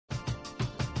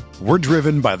We're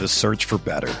driven by the search for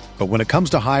better. But when it comes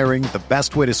to hiring, the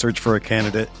best way to search for a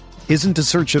candidate isn't to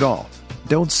search at all.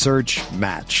 Don't search,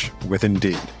 match with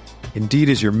Indeed. Indeed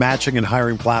is your matching and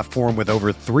hiring platform with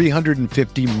over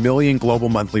 350 million global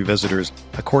monthly visitors,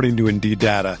 according to Indeed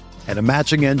data, and a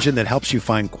matching engine that helps you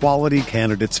find quality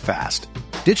candidates fast.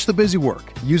 Ditch the busy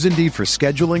work. Use Indeed for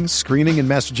scheduling, screening, and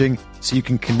messaging so you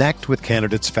can connect with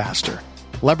candidates faster.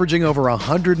 Leveraging over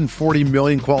 140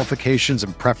 million qualifications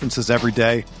and preferences every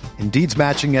day, Indeed's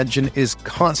matching engine is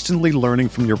constantly learning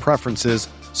from your preferences,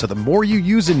 so the more you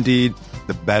use Indeed,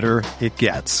 the better it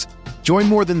gets. Join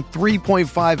more than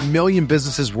 3.5 million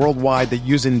businesses worldwide that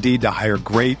use Indeed to hire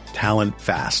great talent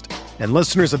fast. And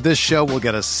listeners of this show will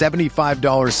get a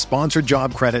 $75 sponsored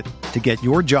job credit to get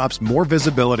your jobs more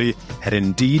visibility at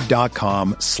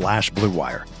Indeed.com/Blue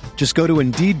Wire. Just go to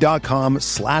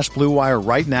Indeed.com/Blue Wire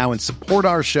right now and support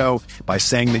our show by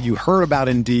saying that you heard about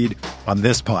Indeed on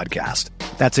this podcast.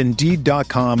 That's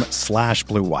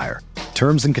Indeed.com/Blue Wire.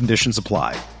 Terms and conditions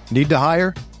apply. Need to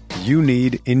hire? You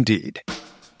need Indeed.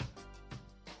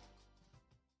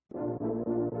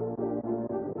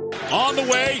 On the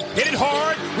way, hit it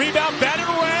hard, rebound, batted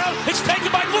around, it's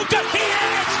taken by Luka, he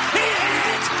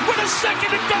hits, with a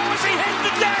second to go as he hits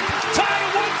the deck, tied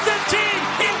at 115,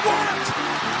 it worked,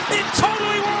 it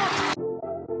totally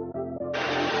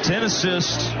worked. 10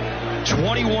 assists,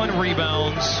 21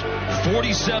 rebounds,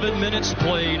 47 minutes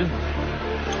played, and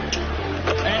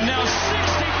now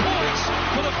 60 points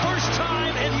for the first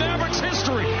time in Mavericks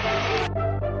history.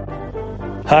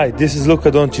 Hi, this is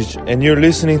Luka Doncic, and you're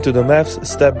listening to the Mavs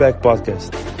Step Back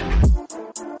Podcast.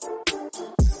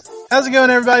 How's it going,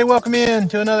 everybody? Welcome in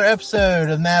to another episode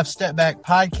of Mavs Step Back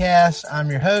Podcast.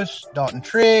 I'm your host, Dalton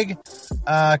Trigg,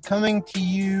 coming to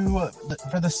you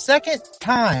for the second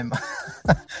time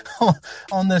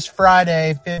on this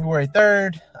Friday, February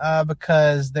 3rd,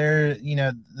 because the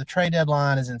trade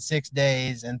deadline is in 6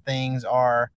 days and things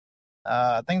are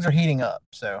heating up.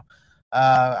 So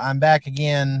I'm back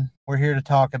again. We're here to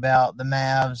talk about the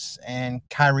Mavs and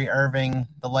Kyrie Irving,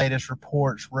 the latest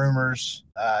reports, rumors.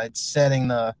 It's setting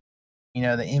the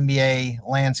NBA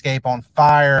landscape on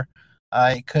fire.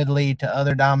 It could lead to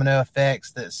other domino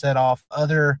effects that set off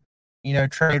other,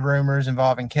 trade rumors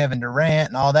involving Kevin Durant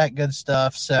and all that good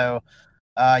stuff. So,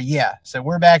 so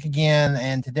we're back again.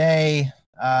 And today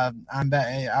I'm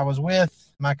back. I was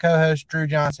with my co-host Drew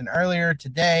Johnson earlier.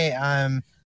 Today I'm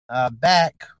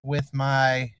back with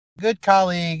my good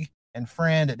colleague and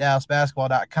friend at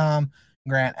DallasBasketball.com,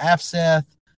 Grant Afseth.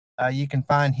 You can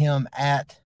find him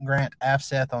at Grant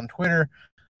Afseth on Twitter,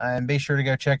 and be sure to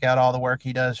go check out all the work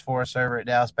he does for us over at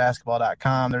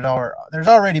DallasBasketball.com. There's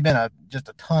already been just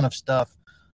a ton of stuff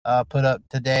put up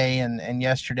today and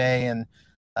yesterday, and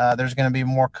there's going to be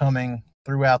more coming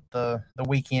throughout the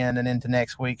weekend and into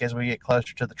next week as we get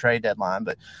closer to the trade deadline.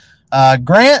 But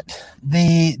Grant,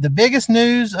 the biggest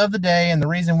news of the day, and the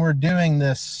reason we're doing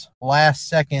this last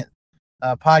second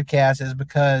podcast is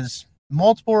because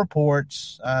multiple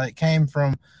reports it came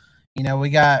from,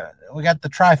 we got the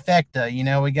trifecta,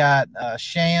 we got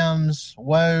Shams,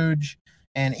 Woj,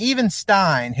 and even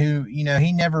Stein, who,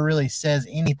 he never really says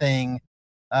anything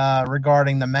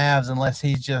regarding the Mavs unless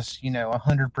he's just,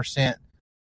 100%,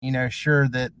 sure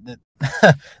that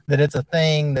that it's a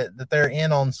thing, that they're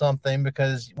in on something,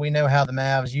 because we know how the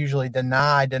Mavs usually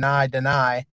deny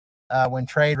when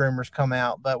trade rumors come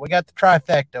out. But we got the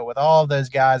trifecta with all of those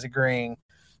guys agreeing.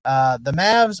 The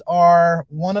Mavs are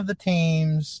one of the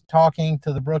teams talking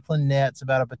to the Brooklyn Nets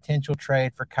about a potential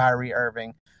trade for Kyrie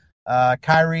Irving.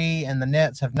 Kyrie and the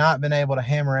Nets have not been able to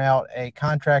hammer out a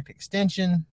contract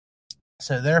extension,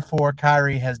 so therefore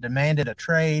Kyrie has demanded a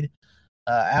trade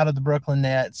out of the Brooklyn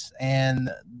Nets, and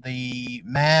the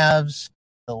Mavs,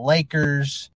 the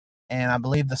Lakers, and I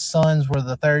believe the Suns were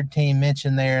the third team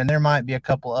mentioned there, and there might be a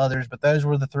couple others, but those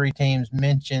were the three teams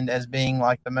mentioned as being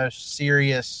like the most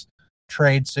serious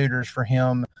trade suitors for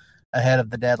him ahead of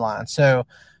the deadline. So a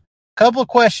couple of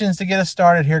questions to get us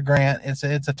started here, Grant. It's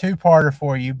a two-parter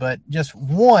for you, but just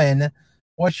one,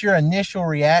 what's your initial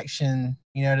reaction,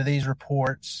 to these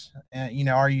reports?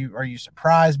 Are you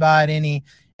surprised by it any?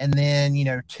 And then,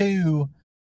 two,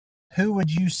 who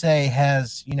would you say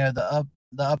has, the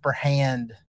upper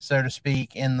hand, so to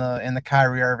speak, in the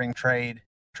Kyrie Irving trade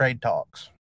talks?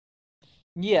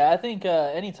 Yeah, I think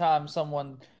anytime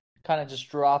someone kind of just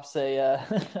drops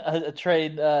a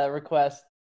trade request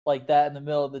like that in the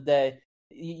middle of the day,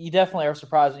 you definitely are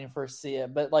surprised when you first see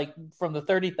it. But like from the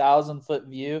 30,000 foot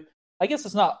view, I guess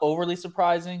it's not overly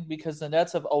surprising because the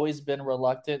Nets have always been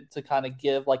reluctant to kind of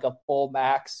give like a full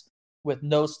max with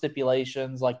no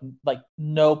stipulations, like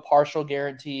no partial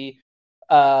guarantee.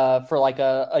 for like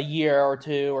a year or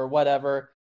two or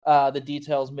whatever the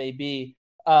details may be.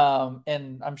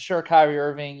 And I'm sure Kyrie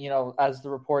Irving, as the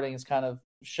reporting is kind of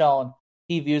shown,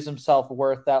 he views himself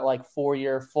worth that like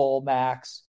 4-year full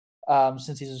max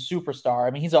since he's a superstar.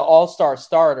 I mean, he's an all-star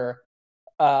starter,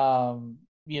 one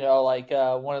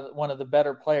of the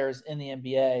better players in the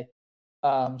NBA.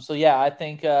 So yeah, I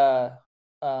think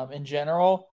in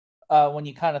general, when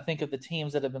you kind of think of the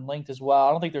teams that have been linked as well,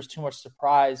 I don't think there's too much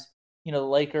surprise. The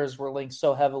Lakers were linked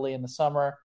so heavily in the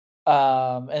summer.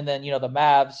 And then, the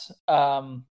Mavs,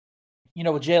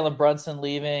 with Jalen Brunson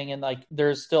leaving and like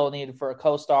there's still a need for a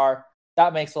co-star,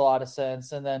 that makes a lot of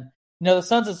sense. And then, the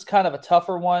Suns is kind of a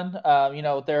tougher one,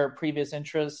 with their previous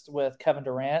interest with Kevin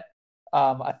Durant.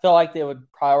 I feel like they would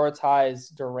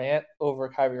prioritize Durant over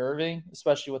Kyrie Irving,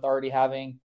 especially with already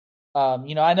having,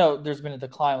 I know there's been a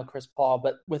decline with Chris Paul,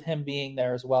 but with him being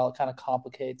there as well, it kind of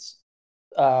complicates,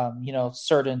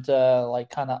 certain like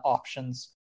kind of options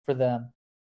for them.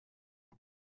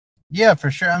 Yeah,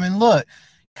 for sure. I mean, look,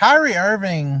 Kyrie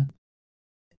Irving,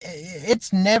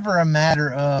 it's never a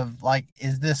matter of like,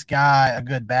 is this guy a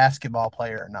good basketball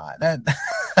player or not?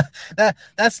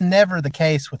 That's never the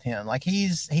case with him. Like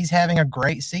he's having a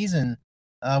great season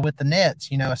with the Nets,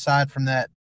 aside from that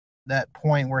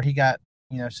point where he got,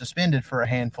 suspended for a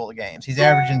handful of games. He's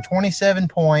averaging 27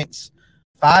 points,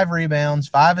 5 rebounds,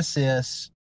 5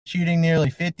 assists, shooting nearly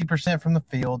 50% from the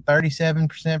field,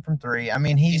 37% from 3. I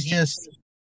mean, he's just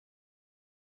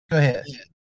Go ahead.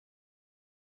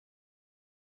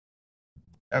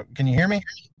 Oh, can you hear me?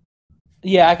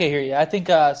 Yeah, I can hear you. I think,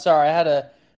 sorry, I had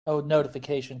a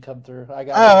notification come through.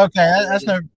 Okay. That's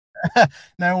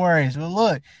no worries. Well,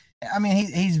 look, I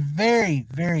mean, he's very,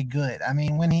 very good. I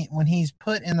mean, when he's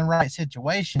put in the right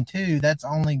situation too, that's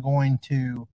only going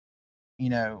to,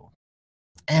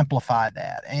 amplify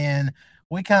that. And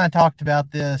we kind of talked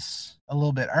about this a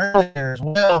little bit earlier as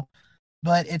well.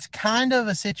 But it's kind of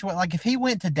a situation like if he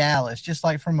went to Dallas, just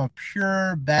like from a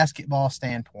pure basketball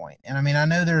standpoint. And I mean, I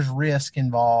know there's risk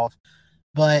involved,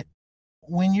 but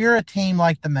when you're a team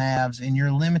like the Mavs and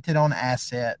you're limited on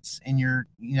assets and you're,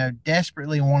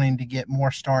 desperately wanting to get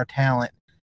more star talent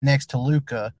next to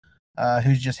Luka,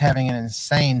 who's just having an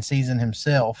insane season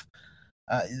himself,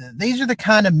 these are the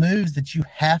kind of moves that you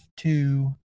have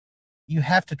to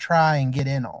try and get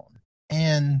in on.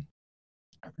 And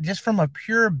just from a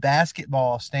pure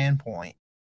basketball standpoint,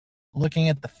 looking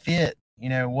at the fit,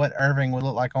 what Irving would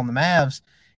look like on the Mavs,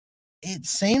 it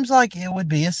seems like it would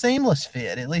be a seamless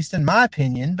fit, at least in my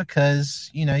opinion,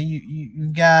 because,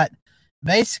 you've got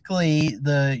basically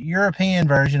the European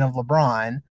version of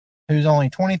LeBron, who's only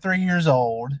 23 years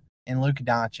old, and Luka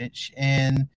Doncic.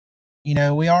 And,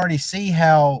 we already see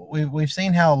how we've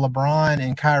seen how LeBron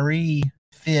and Kyrie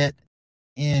fit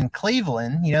in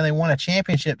Cleveland. They won a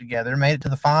championship together, made it to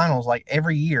the finals like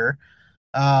every year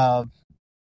that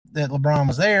LeBron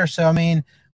was there. So, I mean,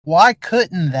 why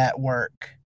couldn't that work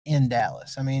in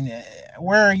Dallas? I mean,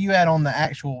 where are you at on the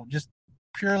actual, just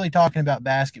purely talking about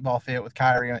basketball fit with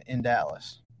Kyrie in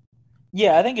Dallas?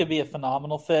 Yeah, I think it'd be a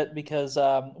phenomenal fit because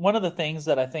one of the things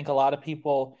that I think a lot of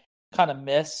people kind of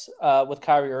miss with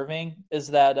Kyrie Irving is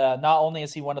that not only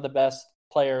is he one of the best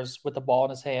players with the ball in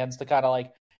his hands to kind of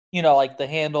like, like the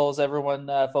handles, everyone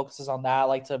focuses on that,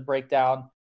 like to break down,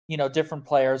 different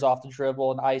players off the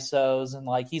dribble and ISOs. And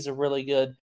like, he's a really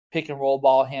good pick and roll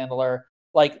ball handler.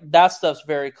 Like that stuff's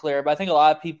very clear. But I think a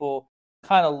lot of people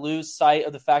kind of lose sight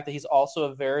of the fact that he's also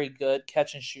a very good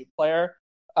catch and shoot player.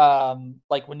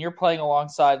 Like when you're playing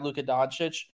alongside Luka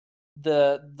Doncic,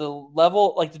 the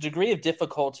level, like the degree of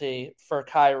difficulty for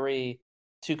Kyrie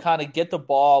to kind of get the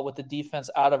ball with the defense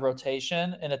out of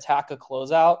rotation and attack a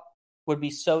closeout would be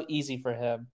so easy for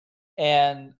him.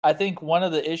 And I think one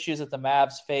of the issues that the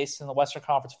Mavs faced in the Western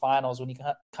Conference Finals, when you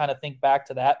kind of think back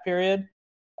to that period,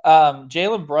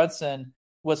 Jalen Brunson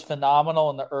was phenomenal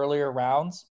in the earlier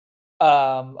rounds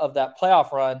of that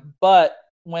playoff run. But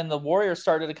when the Warriors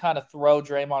started to kind of throw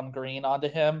Draymond Green onto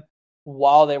him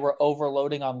while they were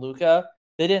overloading on Luka,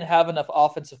 they didn't have enough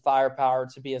offensive firepower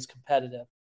to be as competitive.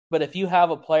 But if you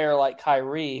have a player like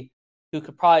Kyrie, who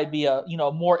could probably be a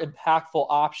more impactful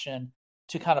option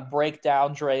to kind of break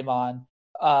down Draymond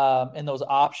in those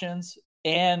options.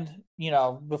 And,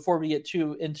 before we get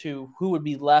too into who would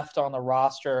be left on the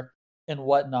roster and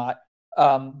whatnot,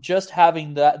 just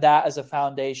having that as a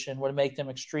foundation would make them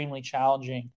extremely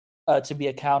challenging to be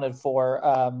accounted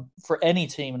for any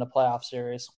team in a playoff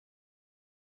series.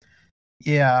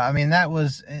 Yeah, I mean, that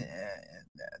was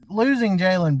losing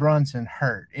Jalen Brunson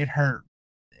hurt. It hurt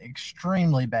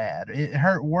extremely bad. It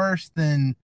hurt worse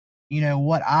than,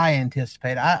 what I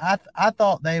anticipate. I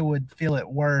thought they would feel it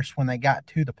worse when they got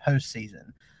to the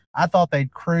postseason. I thought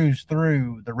they'd cruise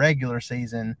through the regular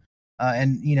season,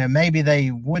 and maybe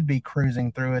they would be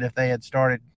cruising through it if they had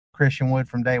started Christian Wood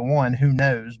from day one. Who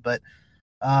knows? But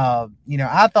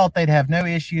I thought they'd have no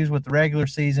issues with the regular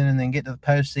season and then get to the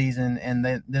postseason, and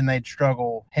then they'd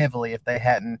struggle heavily if they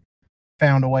hadn't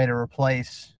found a way to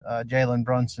replace Jalen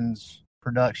Brunson's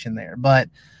production there. But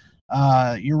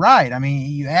you're right. I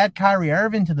mean, you add Kyrie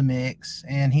Irving to the mix,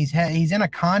 and he's in a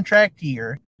contract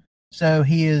year, so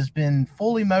he has been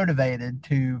fully motivated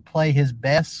to play his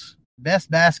best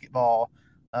basketball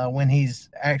when he's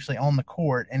actually on the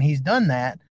court, and he's done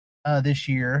that this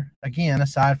year. Again,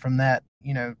 aside from that,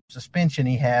 suspension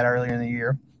he had earlier in the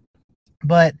year.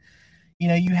 But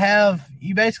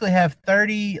you basically have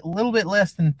 30, a little bit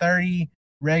less than 30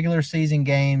 regular season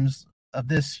games of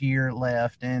this year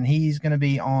left, and he's going to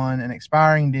be on an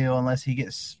expiring deal unless he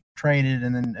gets traded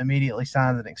and then immediately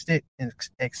signs an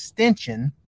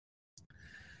extension.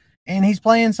 And he's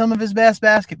playing some of his best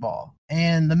basketball,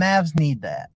 and the Mavs need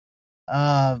that.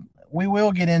 We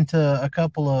will get into a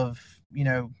couple of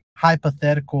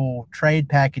hypothetical trade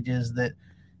packages that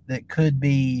could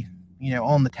be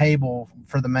on the table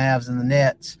for the Mavs and the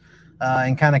Nets,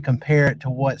 and kind of compare it to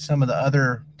what some of the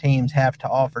other teams have to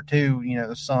offer too,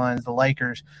 the Suns, the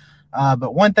Lakers.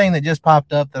 But one thing that just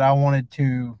popped up that I wanted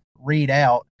to read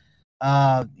out,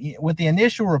 with the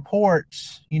initial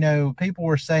reports, people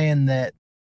were saying that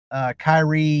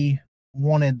Kyrie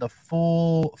wanted the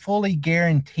fully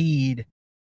guaranteed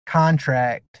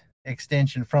contract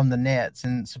extension from the Nets,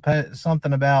 and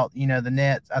something about the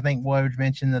Nets. I think Woj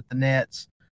mentioned that the Nets,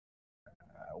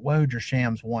 Woj or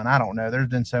Shams won. I don't know. There's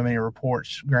been so many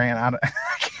reports, Grant.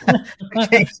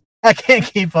 I can't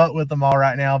keep up with them all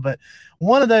right now. But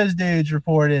one of those dudes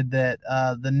reported that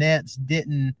the Nets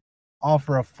didn't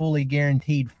offer a fully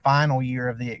guaranteed final year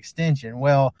of the extension.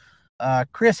 Well,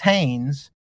 Chris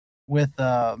Haynes with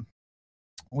TNT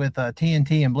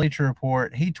and Bleacher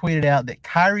Report, he tweeted out that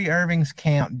Kyrie Irving's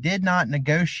camp did not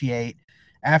negotiate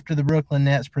after the Brooklyn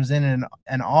Nets presented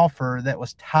an offer that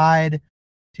was tied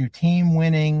to a team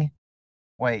winning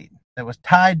a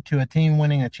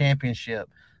championship,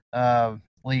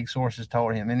 league sources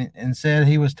told him, and said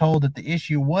he was told that the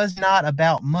issue was not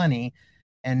about money,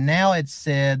 and now it's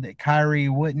said that Kyrie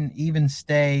wouldn't even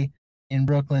stay in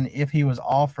Brooklyn if he was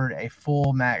offered a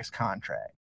full max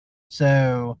contract.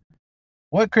 So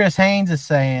what Chris Haynes is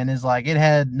saying is like it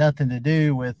had nothing to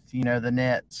do with the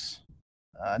Nets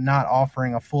not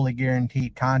offering a fully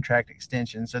guaranteed contract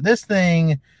extension. So this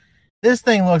thing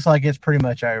looks like it's pretty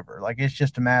much over. Like it's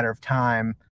just a matter of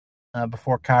time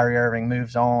before Kyrie Irving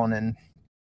moves on, and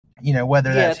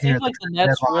whether that's it seems like the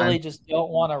Nets really just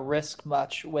don't want to risk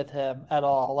much with him at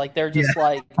all. Like they're just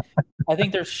like, I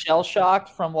think they're shell shocked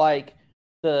from like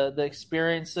the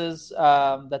experiences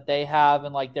that they have,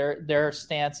 and like their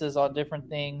stances on different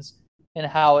things, and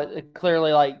how it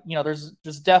clearly there's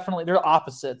just definitely they're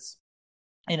opposites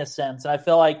in a sense, and I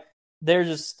feel like they're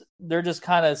just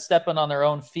kind of stepping on their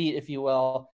own feet, if you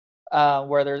will,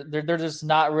 where they're just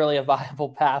not really a viable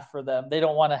path for them. They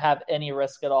don't want to have any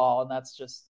risk at all, and that's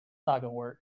just not going to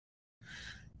work.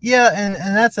 Yeah, and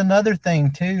that's another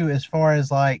thing too, as far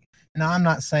as like, I'm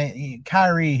not saying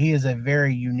Kyrie, he is a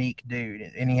very unique dude,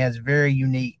 and he has very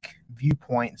unique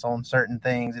viewpoints on certain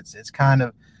things. He's kind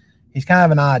of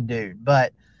an odd dude,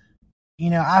 but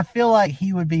I feel like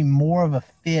he would be more of a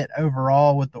fit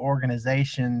overall with the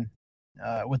organization,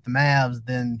 with the Mavs,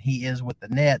 than he is with the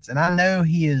Nets. And I know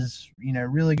he is,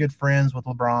 really good friends with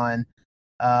LeBron.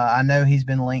 I know he's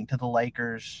been linked to the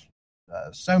Lakers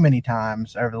so many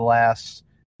times over the last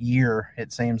year,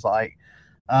 it seems like.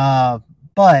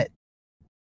 But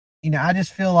I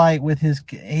just feel like with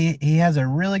he has a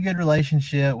really good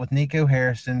relationship with Nico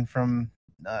Harrison from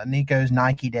Nico's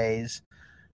Nike days.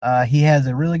 He has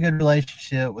a really good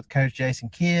relationship with Coach Jason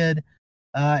Kidd.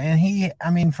 And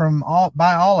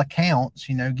by all accounts,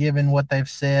 given what they've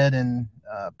said in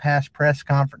past press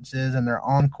conferences and their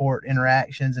on-court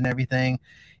interactions and everything,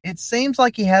 it seems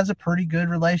like he has a pretty good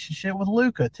relationship with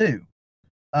Luka too.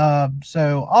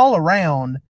 So all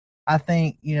around, I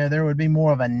think, there would be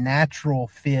more of a natural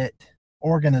fit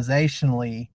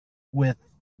organizationally with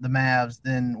the Mavs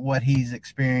than what he's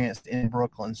experienced in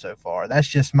Brooklyn so far. That's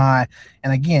just and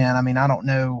again, I don't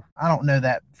know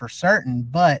that for certain,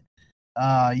 but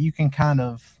you can kind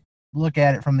of look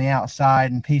at it from the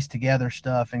outside and piece together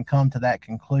stuff and come to that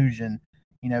conclusion,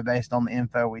 based on the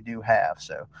info we do have.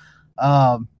 So,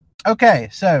 okay,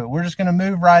 so we're just going to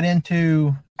move right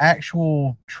into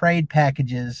actual trade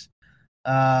packages.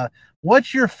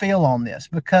 What's your feel on this?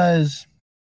 Because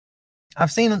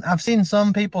I've seen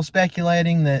some people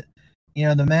speculating that, the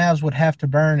Mavs would have to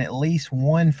burn at least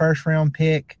one first round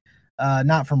pick,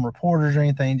 not from reporters or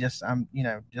anything. Just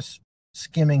just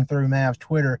skimming through Mavs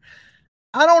Twitter.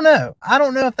 I don't know. I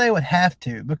don't know if they would have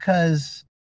to, because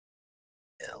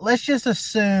let's just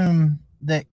assume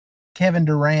that Kevin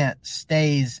Durant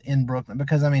stays in Brooklyn,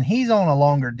 because he's on a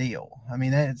longer deal.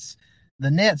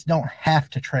 The Nets don't have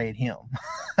to trade him.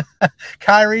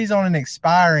 Kyrie's on an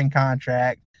expiring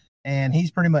contract, and he's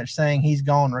pretty much saying he's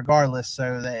gone regardless.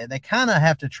 So they kind of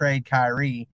have to trade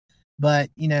Kyrie.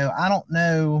 But, I don't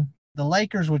know. The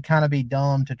Lakers would kind of be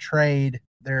dumb to trade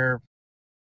their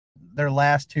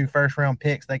last 2 first-round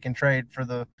picks they can trade for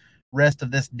the rest of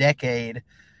this decade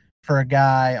for a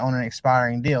guy on an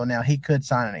expiring deal. Now, he could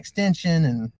sign an extension,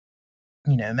 and,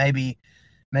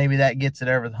 maybe that gets it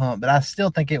over the hump. But I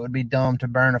still think it would be dumb to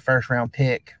burn a first-round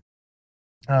pick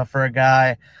for a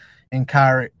guy in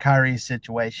Kyrie's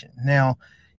situation. Now,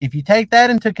 if you take that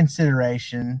into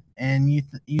consideration and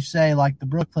you say, like, the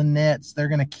Brooklyn Nets, they're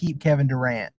going to keep Kevin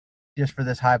Durant, just for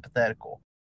this hypothetical.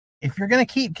 If you're going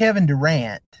to keep Kevin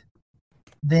Durant,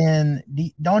 then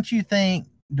don't you think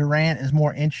Durant is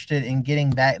more interested in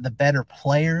getting back the better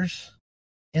players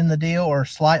in the deal, or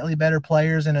slightly better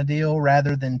players in a deal,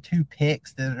 rather than 2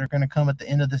 picks that are going to come at the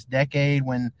end of this decade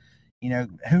when,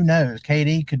 who knows,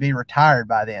 KD could be retired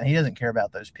by then. He doesn't care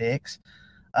about those picks.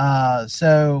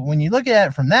 So when you look at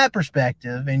it from that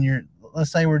perspective, and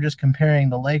let's say we're just comparing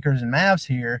the Lakers and Mavs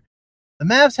here, the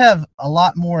Mavs have a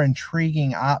lot more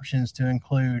intriguing options to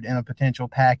include in a potential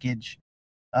package,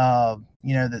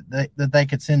 that they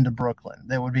could send to Brooklyn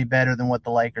that would be better than what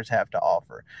the Lakers have to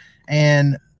offer.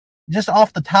 And just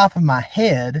off the top of my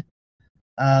head,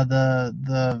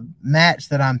 the match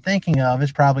that I'm thinking of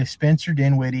is probably Spencer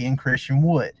Dinwiddie and Christian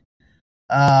Wood.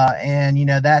 And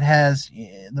that has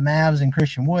the Mavs and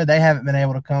Christian Wood. They haven't been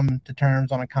able to come to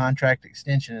terms on a contract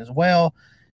extension as well.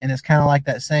 And it's kind of like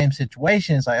that same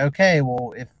situation. It's like, okay,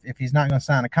 well, if he's not going to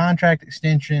sign a contract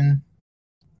extension,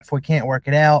 if we can't work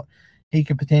it out, he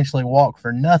could potentially walk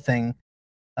for nothing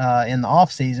in the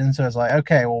offseason. So it's like,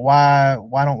 okay, well,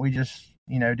 why don't we just,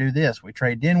 do this? We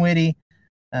trade Dinwiddie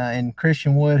and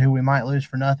Christian Wood, who we might lose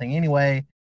for nothing anyway,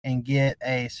 and get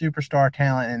a superstar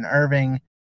talent in Irving,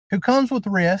 who comes with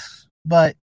risks,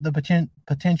 but the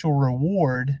potential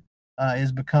reward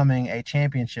is becoming a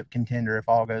championship contender if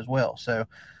all goes well. So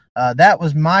that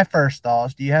was my first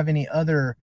thoughts. Do you have any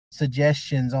other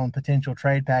suggestions on potential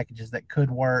trade packages that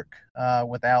could work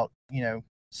without,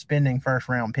 spending first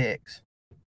round picks?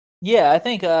 Yeah, I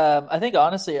think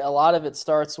honestly a lot of it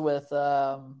starts with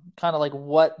kind of like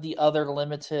what the other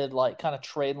limited like kind of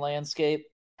trade landscape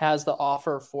has to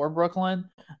offer for Brooklyn.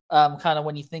 Kind of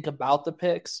when you think about the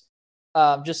picks,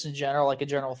 just in general, like a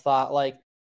general thought, like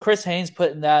Chris Haynes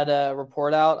putting that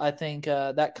report out, I think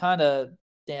that kind of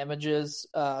damages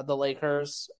the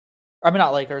Lakers. I mean,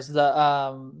 not Lakers,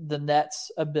 the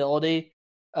Nets' ability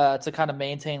to kind of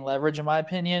maintain leverage, in my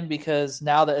opinion, because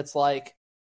now that it's like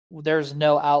there's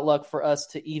no outlook for us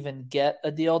to even get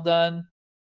a deal done.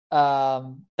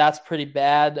 That's pretty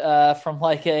bad from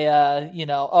like a,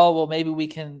 oh, well, maybe we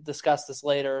can discuss this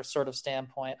later sort of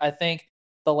standpoint. I think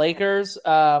the Lakers,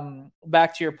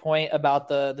 back to your point about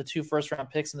the 2 first-round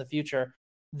picks in the future,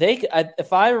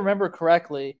 if I remember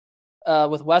correctly,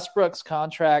 with Westbrook's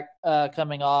contract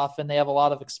coming off, and they have a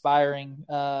lot of expiring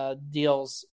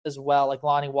deals as well, like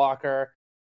Lonnie Walker.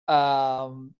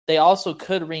 They also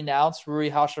could renounce Rui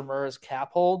Hachimura's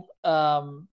cap hold.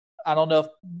 I don't know if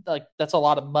like that's a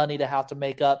lot of money to have to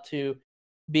make up to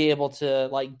be able to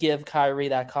like give Kyrie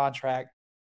that contract.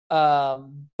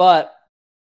 But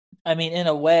I mean, in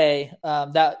a way,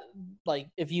 that like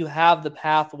if you have the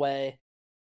pathway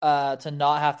to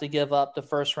not have to give up the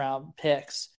first round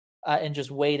picks and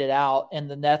just wait it out, and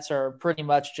the Nets are pretty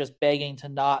much just begging to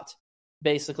not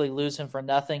basically lose him for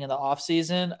nothing in the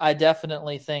offseason, I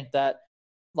definitely think that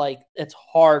like it's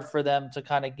hard for them to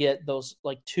kind of get those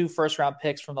like 2 first round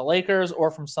picks from the Lakers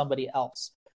or from somebody else.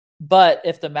 But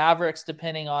if the Mavericks,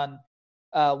 depending on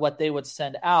what they would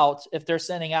send out, if they're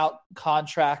sending out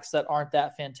contracts that aren't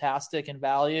that fantastic in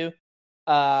value,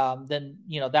 then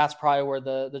that's probably where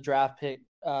the draft pick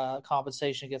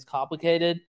compensation gets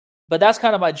complicated. But that's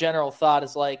kind of my general thought,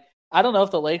 is like, I don't know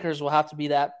if the Lakers will have to be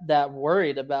that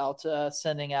worried about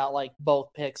sending out like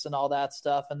both picks and all that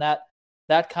stuff, and that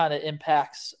kind of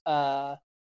impacts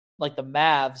like the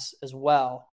Mavs as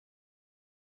well.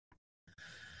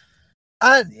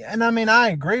 I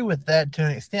agree with that to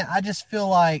an extent. I just feel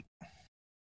like,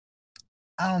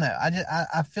 I don't know.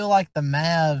 I feel like the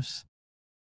Mavs,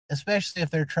 especially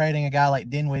if they're trading a guy like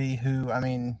Dinwiddie, who,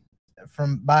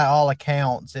 by all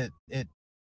accounts, it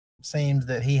seems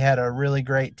that he had a really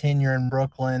great tenure in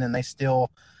Brooklyn, and they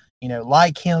still,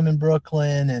 like him in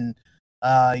Brooklyn. And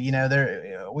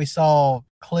we saw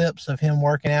clips of him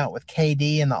working out with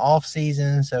KD in the off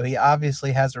season, so he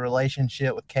obviously has a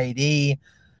relationship with KD.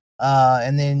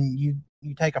 And then you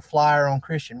take a flyer on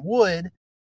Christian Wood,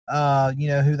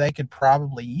 who they could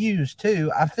probably use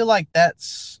too. I feel like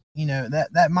that's,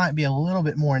 that might be a little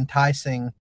bit more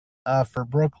enticing for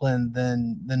Brooklyn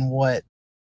than what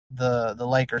the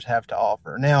Lakers have to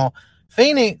offer. Now,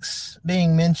 Phoenix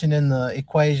being mentioned in the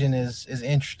equation is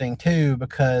interesting too,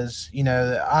 because,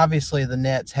 obviously the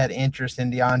Nets had interest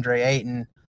in DeAndre Ayton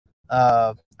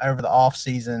over the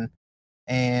offseason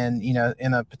and,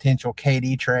 in a potential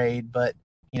KD trade, but,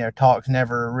 talks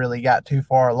never really got too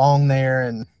far along there.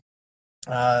 And,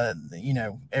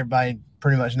 everybody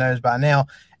pretty much knows by now,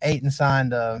 Ayton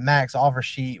signed a max offer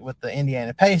sheet with the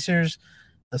Indiana Pacers.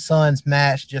 The Suns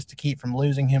matched just to keep from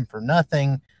losing him for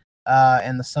nothing.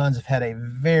 And the Suns have had a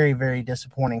very, very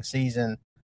disappointing season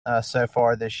so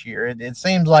far this year. It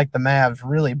seems like the Mavs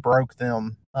really broke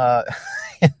them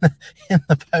in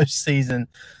the postseason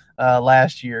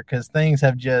last year, because things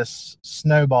have just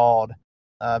snowballed.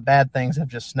 Bad things have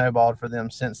just snowballed for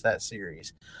them since that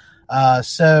series.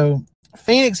 So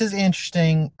Phoenix is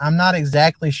interesting. I'm not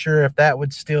exactly sure if that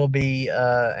would still be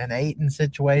an Ayton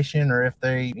situation, or if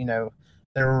they,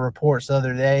 there were reports the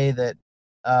other day that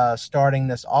starting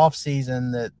this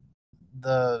offseason that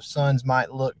the Suns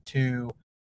might look to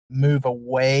move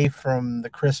away from the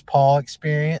Chris Paul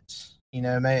experience.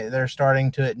 They're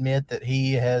starting to admit that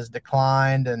he has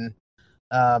declined and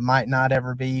might not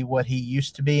ever be what he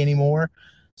used to be anymore.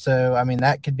 So,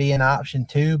 that could be an option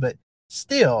too. But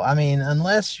still,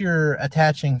 unless you're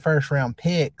attaching first-round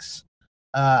picks,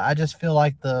 I just feel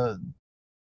like the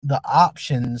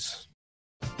options.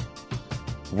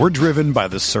 We're driven by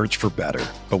the search for better.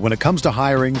 But when it comes to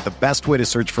hiring, the best way to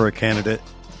search for a candidate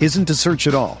isn't to search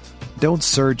at all. Don't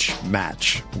search,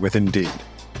 match with Indeed.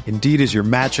 Indeed is your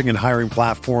matching and hiring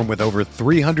platform with over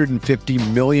 350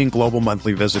 million global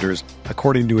monthly visitors,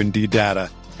 according to Indeed data,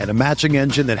 and a matching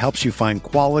engine that helps you find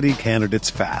quality candidates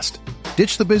fast.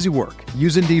 Ditch the busy work.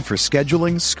 Use Indeed for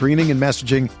scheduling, screening, and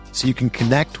messaging so you can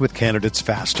connect with candidates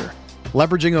faster.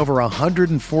 Leveraging over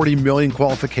 140 million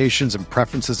qualifications and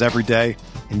preferences every day,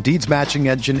 Indeed's matching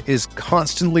engine is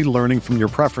constantly learning from your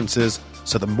preferences,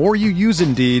 so the more you use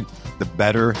Indeed, the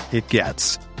better it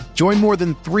gets. Join more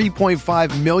than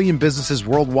 3.5 million businesses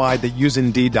worldwide that use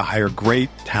Indeed to hire great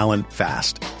talent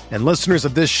fast. And listeners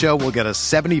of this show will get a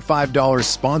 $75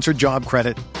 sponsored job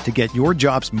credit to get your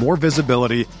jobs more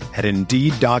visibility at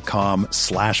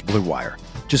Indeed.com/Blue Wire.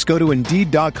 Just go to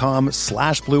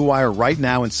Indeed.com/Blue Wire right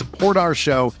now and support our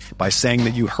show by saying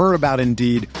that you heard about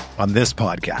Indeed on this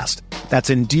podcast. That's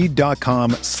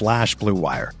Indeed.com/Blue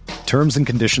Wire. Terms and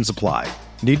conditions apply.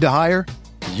 Need to hire?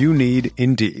 You need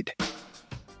Indeed.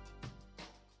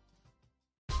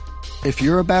 If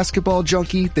you're a basketball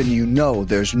junkie, then you know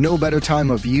there's no better time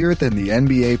of year than the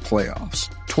NBA playoffs.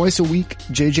 Twice a week,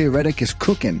 JJ Redick is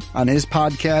cooking on his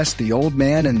podcast, The Old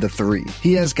Man and the Three.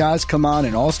 He has guys come on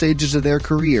in all stages of their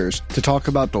careers to talk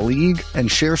about the league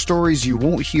and share stories you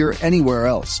won't hear anywhere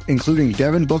else, including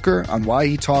Devin Booker on why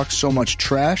he talks so much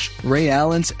trash, Ray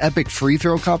Allen's epic free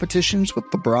throw competitions with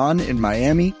LeBron in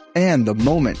Miami, and the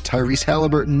moment Tyrese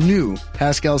Halliburton knew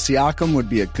Pascal Siakam would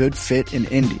be a good fit in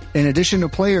Indy. In addition to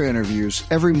player interviews,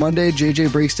 every Monday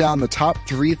JJ breaks down the top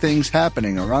 3 things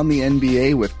happening around the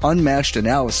NBA with unmatched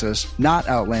analysis, not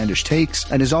outlandish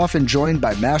takes, and is often joined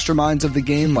by masterminds of the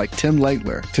game like Tim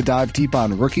Legler to dive deep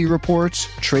on rookie reports,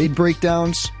 trade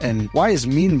breakdowns, and why is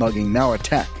mean mugging now a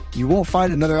tech? You won't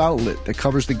find another outlet that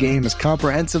covers the game as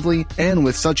comprehensively and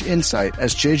with such insight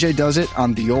as JJ does it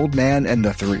on The Old Man and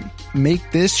the Three.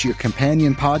 Make this your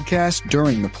companion podcast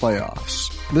during the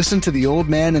playoffs. Listen to The Old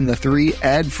Man and the Three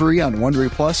ad-free on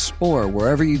Wondery Plus or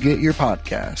wherever you get your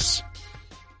podcasts.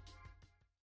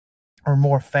 Or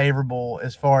more favorable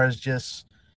as far as just,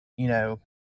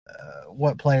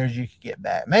 what players you could get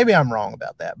back. Maybe I'm wrong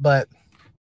about that, but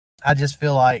I just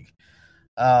feel like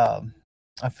a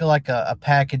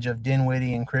package of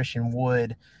Dinwiddie and Christian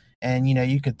Wood, and,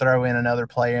 you could throw in another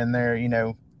player in there.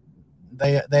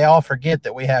 They all forget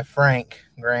that we have Frank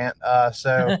Grant.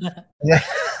 So yeah,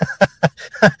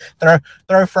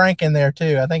 throw Frank in there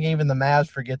too. I think even the Mavs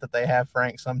forget that they have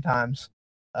Frank sometimes.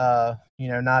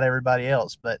 Not everybody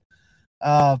else, but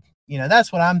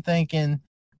that's what I'm thinking.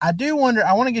 I do wonder,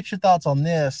 I want to get your thoughts on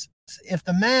this. If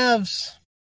the Mavs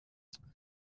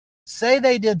say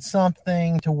they did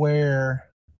something to where,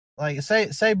 like,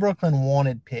 say Brooklyn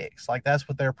wanted picks, like that's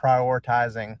what they're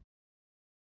prioritizing,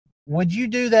 would you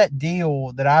do that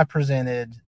deal that I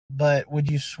presented but would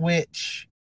you switch,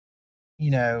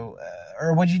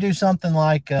 or would you do something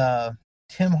like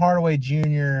Tim Hardaway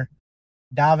Jr.,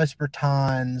 Davis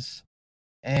Bertans,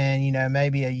 and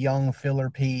maybe a young filler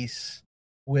piece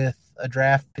with a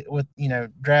draft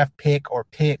pick or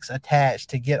picks attached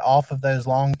to get off of those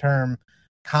long-term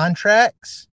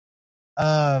contracts?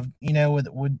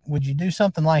 Would you do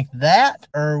something like that,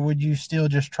 or would you still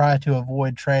just try to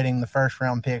avoid trading the first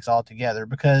round picks altogether?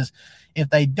 Because if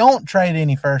they don't trade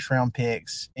any first round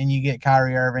picks and you get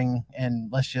Kyrie Irving, and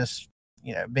let's just,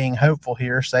 being hopeful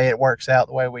here, say it works out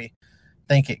the way we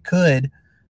think it could,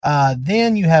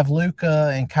 then you have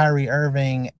Luka and Kyrie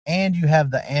Irving, and you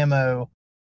have the ammo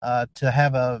to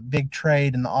have a big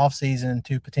trade in the offseason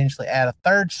to potentially add a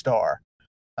third star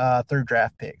through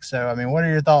draft picks. So, I mean, what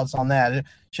are your thoughts on that?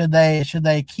 Should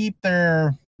they keep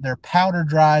their powder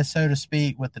dry, so to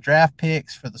speak, with the draft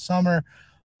picks for the summer,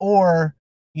 or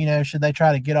should they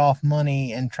try to get off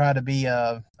money and try to be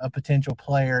a potential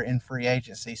player in free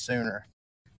agency sooner?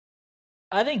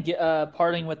 I think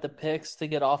parting with the picks to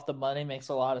get off the money makes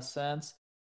a lot of sense.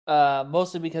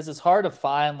 Mostly because it's hard to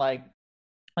find like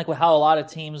with how a lot of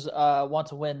teams want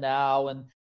to win now and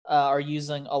are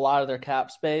using a lot of their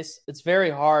cap space. It's very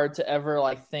hard to ever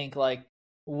think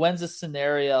when's a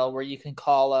scenario where you can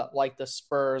call up like the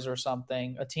Spurs or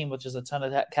something, a team which is a ton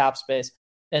of cap space,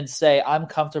 and say, I'm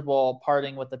comfortable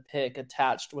parting with a pick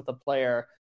attached with a player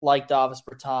like Davis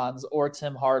Bertans or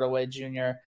Tim Hardaway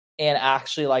Jr. and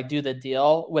actually do the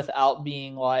deal without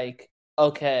being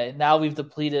okay, now we've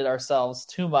depleted ourselves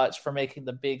too much for making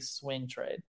the big swing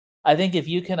trade. I think if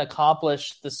you can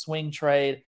accomplish the swing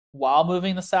trade while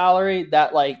moving the salary,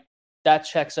 that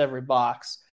checks every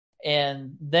box.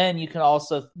 And then you can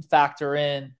also factor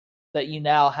in that you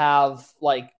now have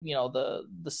the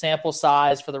sample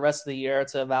size for the rest of the year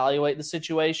to evaluate the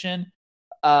situation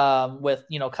with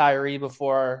Kyrie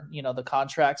before the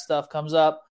contract stuff comes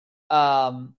up,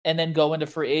 and then go into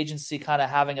free agency kind of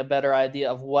having a better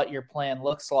idea of what your plan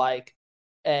looks like.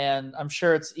 And I'm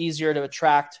sure it's easier to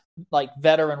attract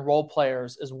veteran role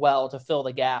players as well to fill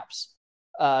the gaps,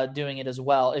 doing it as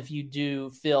well. If you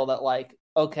do feel that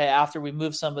okay, after we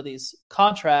move some of these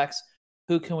contracts,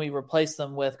 who can we replace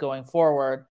them with going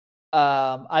forward?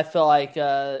 I feel like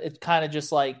it kind of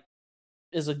just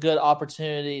is a good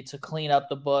opportunity to clean up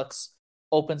the books,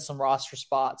 open some roster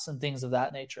spots and things of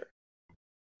that nature.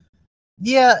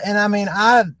 Yeah. And I mean,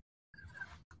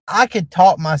 I could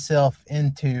talk myself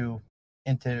into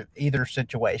either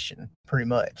situation pretty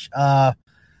much.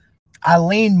 I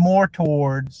lean more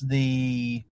towards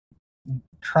the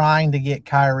trying to get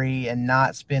Kyrie and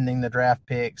not spending the draft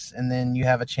picks, and then you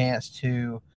have a chance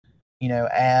to,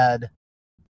 add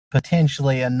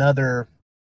potentially another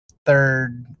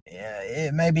third,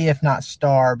 maybe if not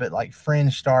star, but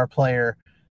fringe star player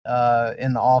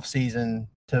in the offseason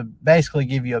to basically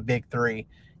give you a big three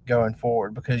going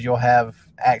forward, because you'll have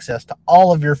access to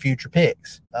all of your future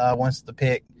picks once the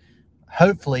pick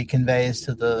hopefully conveys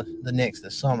to the Knicks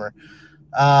this summer.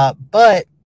 But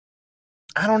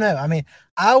I don't know. I mean,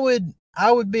 I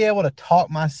would be able to talk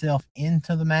myself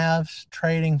into the Mavs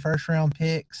trading first round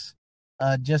picks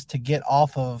just to get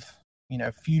off of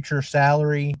future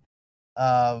salary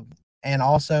and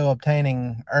also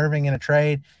obtaining Irving in a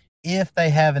trade if they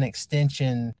have an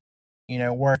extension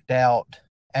worked out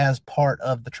as part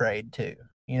of the trade too.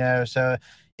 So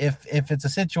if it's a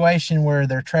situation where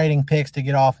they're trading picks to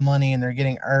get off money and they're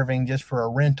getting Irving just for a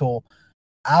rental,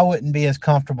 I wouldn't be as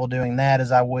comfortable doing that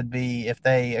as I would be if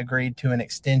they agreed to an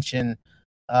extension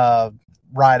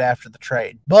right after the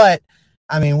trade. But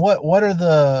I mean, what are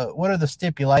the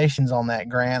stipulations on that,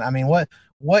 Grant? I mean, what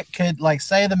could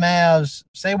say the Mavs,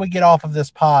 say we get off of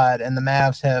this pod and the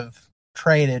Mavs have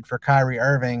traded for Kyrie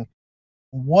Irving,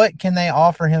 what can they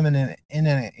offer him in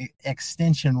an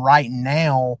extension right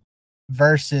now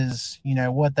versus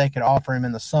what they could offer him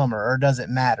in the summer, or does it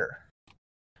matter?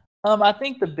 I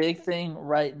think the big thing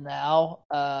right now,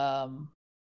 I'm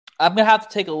gonna have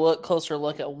to take a closer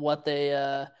look at what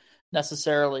they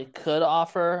necessarily could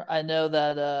offer. I know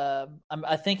that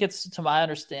I think it's, to my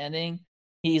understanding,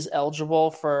 he's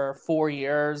eligible for 4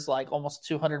 years, almost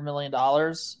 $200 million.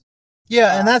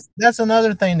 Yeah, and that's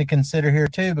another thing to consider here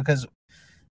too, because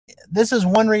this is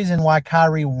one reason why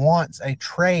Kyrie wants a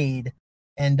trade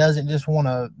and doesn't just want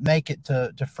to make it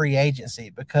to free agency,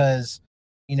 because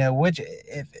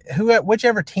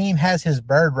whichever team has his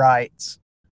bird rights,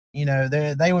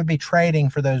 they would be trading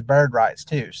for those bird rights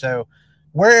too. So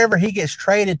wherever he gets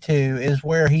traded to is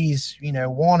where he's,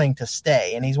 wanting to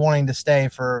stay, and he's wanting to stay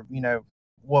for,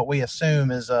 what we assume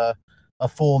is a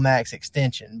full max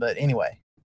extension. But anyway.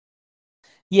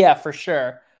 Yeah, for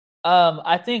sure.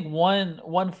 I think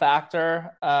one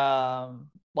factor,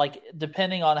 like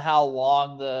depending on how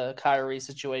long the Kyrie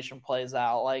situation plays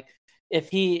out, like if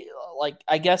he, like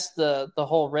I guess the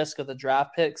whole risk of the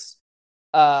draft picks,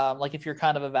 like if you're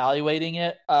kind of evaluating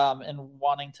it, and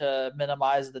wanting to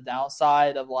minimize the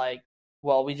downside of like,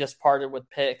 well, we just parted with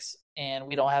picks and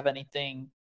we don't have anything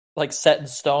like set in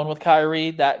stone with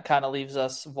Kyrie, that kind of leaves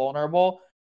us vulnerable.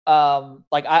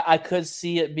 Like I could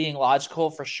see it being logical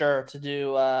for sure to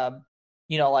do,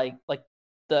 like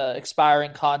the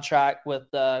expiring contract with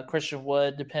Christian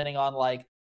Wood, depending on like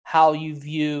how you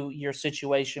view your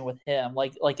situation with him.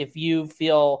 Like if you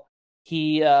feel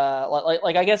he,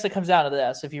 like I guess it comes down to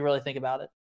this. If you really think about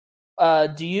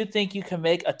it, do you think you can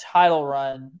make a title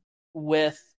run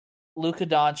with Luka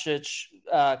Doncic,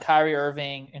 Kyrie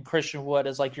Irving, and Christian Wood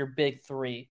as like your big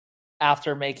three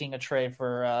after making a trade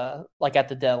for like at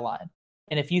the deadline?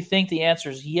 And if you think the answer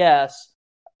is yes,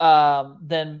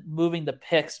 then moving the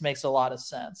picks makes a lot of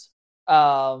sense.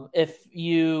 If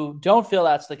you don't feel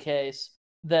that's the case,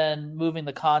 then moving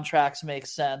the contracts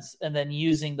makes sense, and then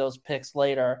using those picks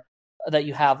later that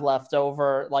you have left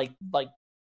over, like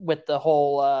with the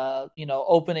whole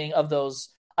opening of those.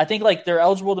 I think like they're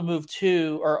eligible to move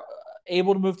 2 or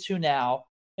able to move 2 now,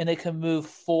 and they can move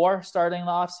 4 starting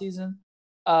the off season.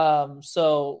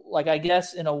 So like I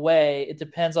guess in a way it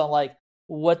depends on like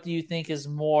what do you think is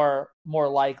more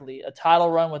likely, a title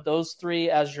run with those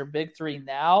 3 as your big 3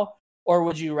 now, or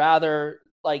would you rather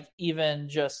like even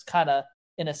just kind of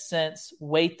in a sense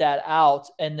wait that out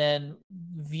and then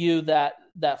view that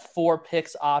 4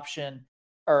 picks option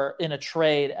or in a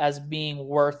trade as being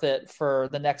worth it for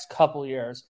the next couple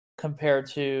years compared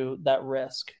to that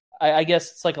risk? I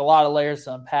guess it's like a lot of layers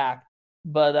to unpack,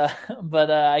 but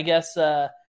I guess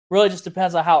really just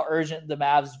depends on how urgent the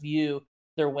Mavs view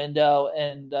their window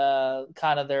and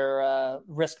kind of their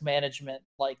risk management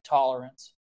like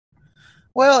tolerance.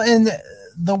 Well, and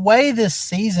the way this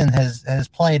season has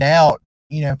played out,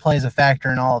 plays a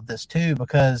factor in all of this too,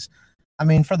 because I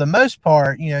mean, for the most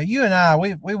part, you and I,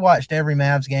 we watched every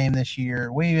Mavs game this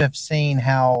year. We have seen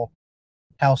how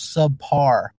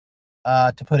subpar,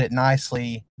 to put it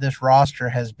nicely, this roster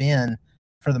has been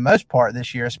for the most part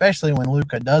this year, especially when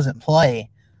Luka doesn't play,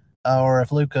 or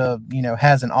if Luka,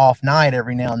 has an off night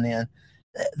every now and then.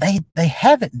 They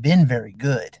haven't been very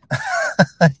good.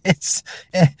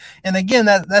 And again,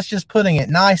 that's just putting it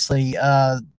nicely.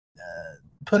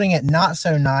 Putting it not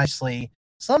so nicely,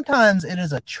 sometimes it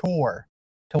is a chore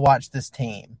to watch this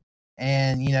team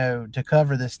and to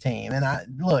cover this team. And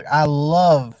I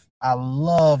love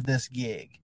this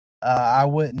gig. I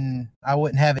wouldn't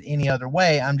have it any other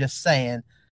way. I'm just saying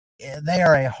they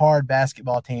are a hard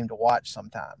basketball team to watch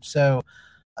sometimes. So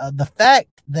the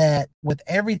fact that with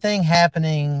everything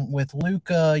happening with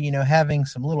Luka, having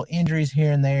some little injuries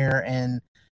here and there, and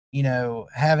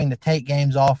having to take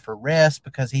games off for rest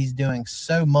because he's doing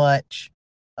so much,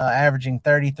 averaging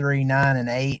 33, 9, and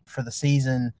 8 for the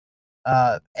season.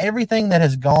 Everything that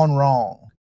has gone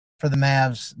wrong for the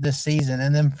Mavs this season,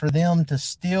 and then for them to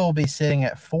still be sitting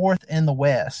at 4th in the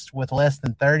West with less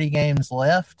than 30 games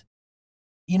left,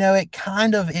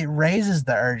 it raises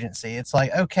the urgency. It's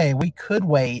like, okay, we could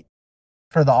wait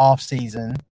for the off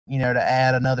season, to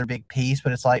add another big piece,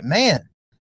 but it's like, man,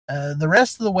 the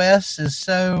rest of the West is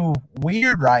so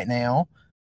weird right now.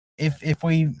 If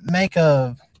we make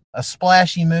a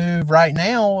splashy move right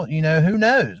now, who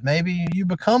knows? Maybe you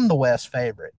become the West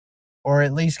favorite, or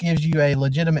at least gives you a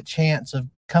legitimate chance of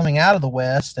coming out of the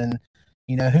West. And,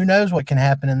 who knows what can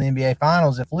happen in the NBA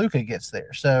Finals if Luka gets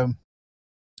there. So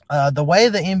the way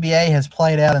the NBA has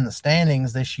played out in the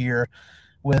standings this year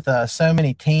with so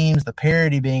many teams, the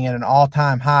parity being at an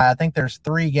all-time high, I think there's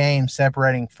 3 games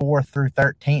separating 4th through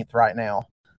 13th right now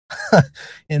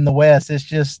in the West. It's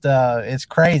just it's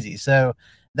crazy. So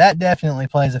that definitely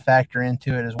plays a factor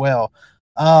into it as well.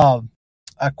 A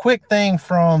quick thing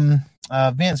from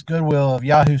Vince Goodwill of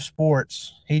Yahoo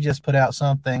Sports. He just put out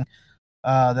something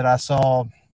that I saw.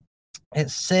 It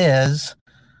says,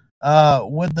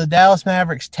 would the Dallas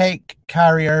Mavericks take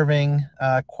Kyrie Irving?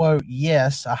 Quote,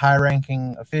 yes, a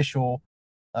high-ranking official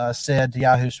said to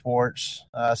Yahoo Sports.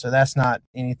 So that's not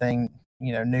anything,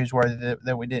 newsworthy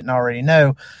that we didn't already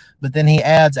know. But then he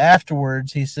adds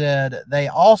afterwards, he said, they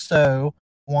also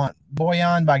want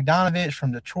Bojan Bogdanovic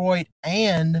from Detroit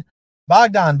and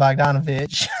Bogdan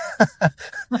Bogdanovic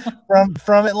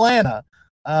from Atlanta.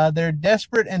 They're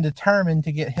desperate and determined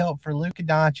to get help for Luka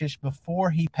Doncic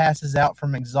before he passes out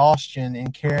from exhaustion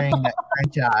in carrying that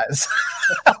franchise.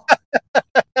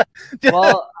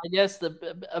 Well, I guess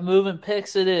a moving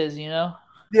picks it is,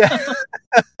 Yeah.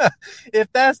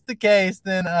 If that's the case,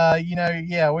 then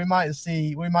we might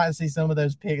see some of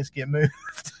those picks get moved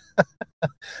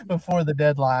before the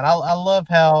deadline. I love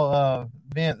how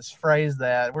Vince phrased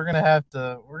that. We're gonna have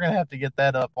to get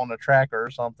that up on a tracker or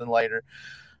something later.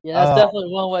 Yeah, that's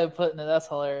definitely one way of putting it. That's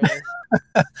hilarious.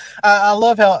 I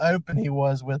love how open he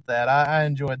was with that. I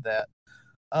enjoyed that.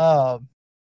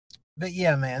 But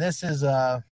yeah, man, this is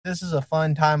a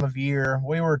fun time of year.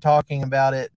 We were talking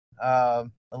about it a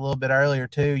little bit earlier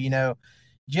too. You know,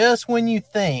 just when you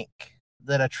think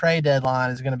that a trade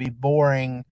deadline is going to be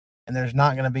boring and there's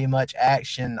not going to be much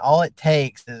action, all it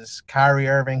takes is Kyrie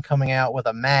Irving coming out with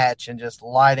a match and just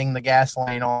lighting the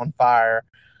gasoline on fire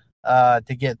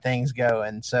to get things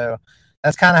going. So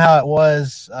that's kind of how it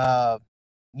was,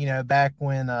 back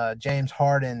when James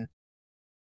Harden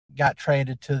got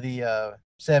traded to the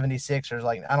 76ers.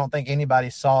 Like, I don't think anybody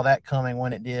saw that coming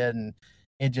when it did, and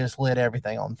it just lit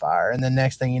everything on fire. And the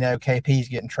next thing you know, KP's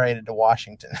getting traded to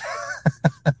Washington.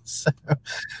 So,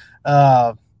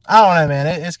 I don't know, man.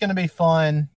 It's going to be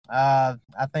fun. I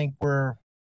think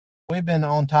we've been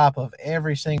on top of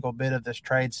every single bit of this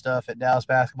trade stuff at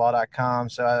DallasBasketball.com.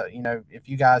 So, if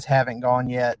you guys haven't gone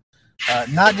yet,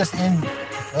 not just in –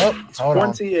 hold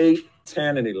 28,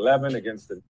 10, and 11 against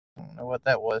the – I don't know what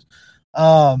that was.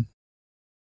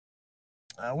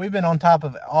 We've been on top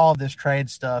of all of this trade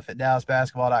stuff at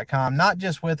DallasBasketball.com, not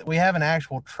just we have an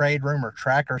actual trade room or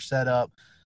tracker set up,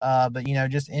 but,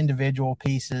 just individual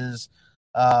pieces,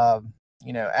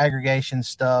 aggregation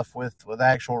stuff with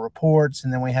actual reports.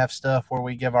 And then we have stuff where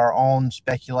we give our own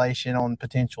speculation on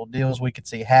potential deals we could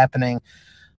see happening.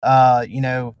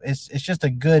 It's just a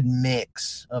good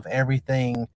mix of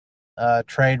everything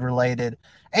trade related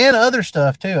and other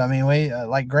stuff too. I mean, we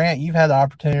like Grant, you've had the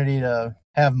opportunity to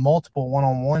have multiple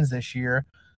one-on-ones this year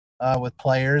with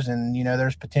players, and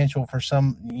there's potential for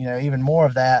some, even more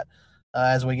of that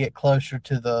as we get closer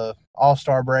to the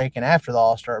All-Star break and after the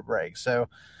All-Star break. So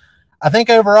I think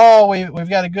overall we've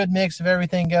got a good mix of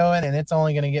everything going, and it's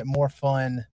only going to get more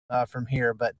fun from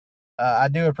here. But I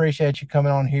do appreciate you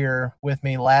coming on here with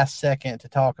me last second to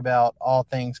talk about all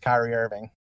things Kyrie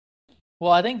Irving.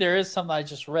 Well, I think there is something I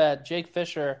just read. Jake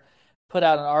Fisher put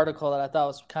out an article that I thought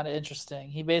was kind of interesting.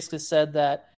 He basically said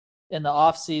that in the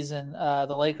offseason,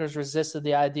 the Lakers resisted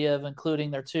the idea of including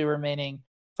their 2 remaining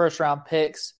first-round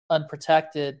picks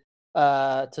unprotected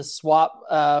to swap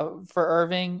for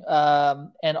Irving,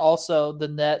 and also the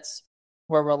Nets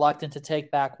were reluctant to take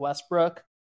back Westbrook,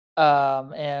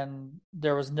 and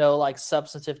there was no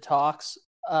substantive talks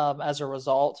as a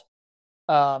result.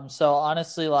 So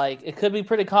honestly, it could be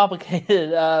pretty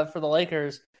complicated for the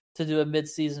Lakers to do a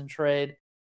mid-season trade,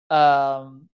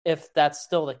 if that's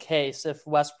still the case. If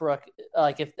Westbrook,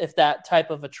 if that type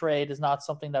of a trade is not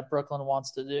something that Brooklyn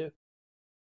wants to do.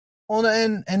 Well,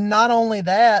 and not only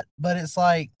that, but it's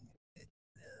the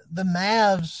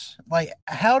Mavs.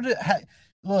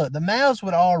 Look, the Mavs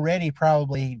would already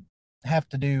probably have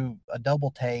to do a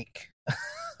double take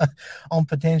on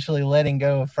potentially letting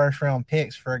go of first-round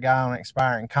picks for a guy on an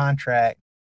expiring contract,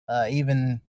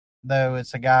 even though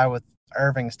it's a guy with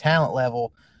Irving's talent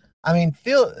level. I mean,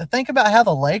 think about how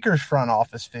the Lakers front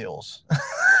office feels.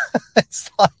 It's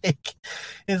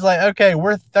okay,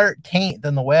 we're 13th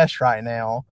in the West right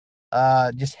now.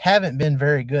 Just haven't been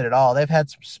very good at all. They've had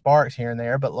some sparks here and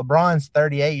there, but LeBron's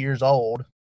 38 years old.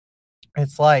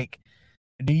 It's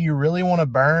do you really want to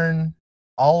burn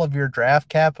all of your draft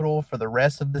capital for the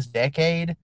rest of this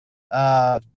decade?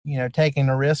 Taking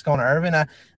a risk on Irving.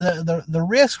 The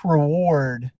risk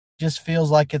reward just feels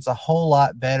like it's a whole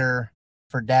lot better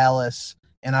for Dallas,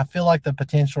 and I feel like the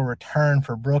potential return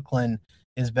for Brooklyn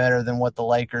is better than what the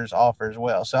Lakers offer as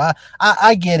well. So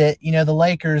I get it. The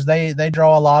Lakers, they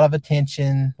draw a lot of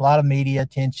attention, a lot of media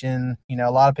attention. A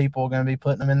lot of people are going to be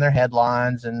putting them in their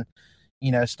headlines and,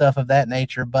 stuff of that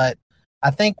nature. But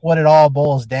I think what it all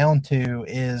boils down to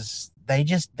is they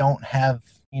just don't have,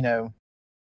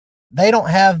 they don't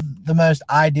have the most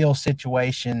ideal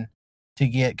situation to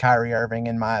get Kyrie Irving,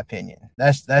 in my opinion.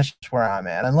 That's just where I'm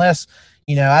at. Unless,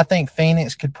 I think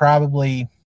Phoenix could probably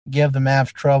give the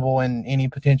Mavs trouble in any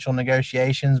potential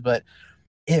negotiations, but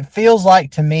it feels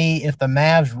like to me, if the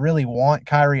Mavs really want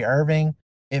Kyrie Irving,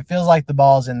 it feels like the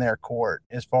ball's in their court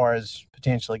as far as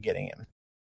potentially getting him.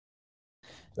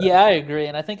 Yeah, I agree.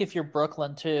 And I think if you're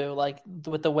Brooklyn too,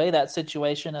 with the way that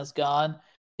situation has gone,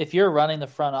 if you're running the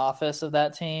front office of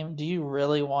that team, do you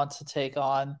really want to take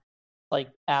on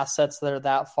assets that are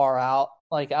that far out?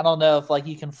 I don't know if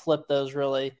you can flip those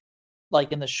really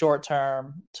in the short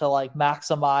term to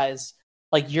maximize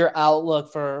your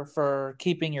outlook for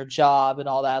keeping your job and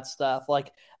all that stuff.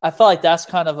 I feel like that's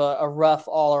kind of a rough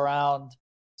all around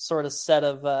sort of set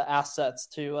of assets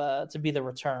to be the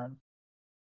return.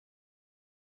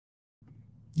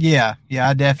 Yeah,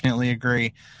 I definitely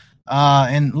agree.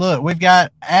 And look, we've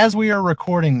got, as we are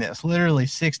recording this, literally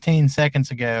 16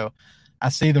 seconds ago, I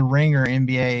see the Ringer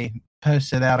NBA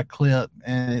posted out a clip,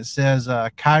 and it says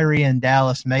Kyrie in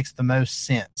Dallas makes the most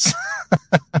sense.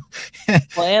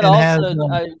 Well, and also,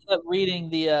 I kept reading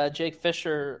the Jake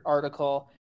Fisher article.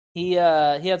 He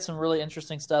had some really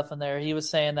interesting stuff in there. He was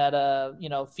saying that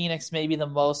Phoenix may be the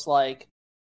most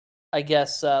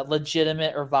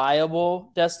legitimate or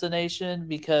viable destination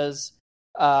because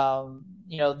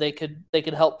they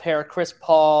could help pair Chris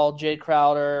Paul, Jay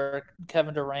Crowder,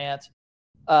 Kevin Durant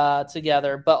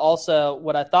together. But also,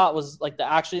 what I thought was like the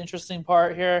actually interesting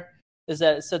part here is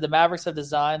that it said the Mavericks have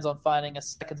designs on finding a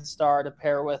second star to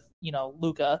pair with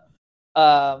Luka.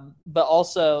 But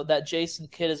also that Jason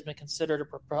Kidd has been considered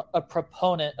a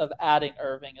proponent of adding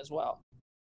Irving as well.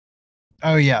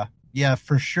 Oh, yeah. Yeah,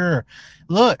 for sure.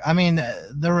 Look, I mean,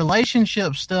 the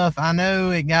relationship stuff, I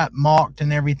know it got mocked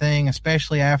and everything,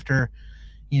 especially after,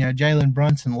 Jalen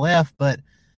Brunson left. But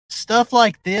stuff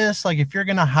like this, like if you're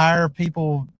going to hire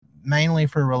people mainly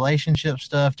for relationship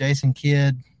stuff, Jason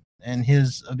Kidd and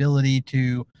his ability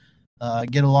to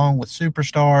get along with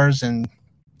superstars and,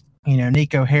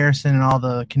 Nico Harrison and all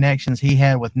the connections he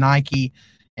had with Nike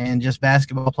and just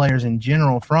basketball players in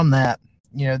general from that,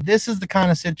 this is the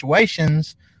kind of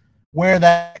situations where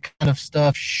that kind of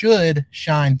stuff should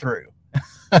shine through.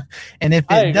 And if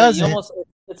it doesn't,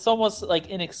 it's almost like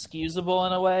inexcusable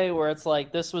in a way where it's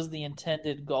like this was the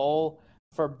intended goal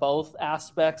for both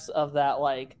aspects of that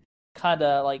kind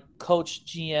of coach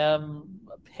GM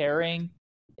pairing.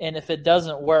 And if it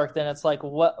doesn't work, then it's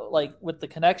with the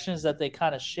connections that they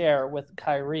kind of share with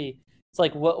Kyrie, it's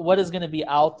like what is going to be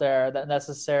out there that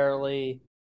necessarily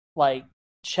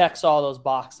checks all those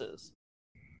boxes.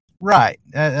 Right.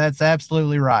 That's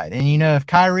absolutely right. And, if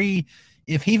Kyrie,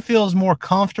 if he feels more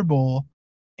comfortable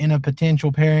in a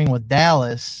potential pairing with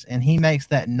Dallas and he makes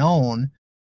that known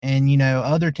and,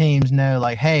 other teams know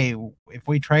hey, if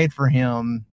we trade for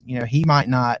him, he might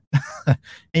not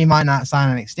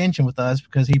sign an extension with us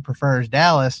because he prefers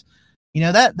Dallas.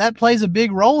 That plays a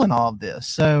big role in all of this.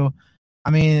 So,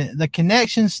 I mean, the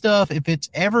connection stuff, if it's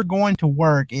ever going to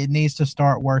work, it needs to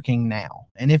start working now.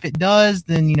 And if it does,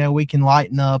 then, we can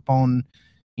lighten up on,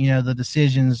 the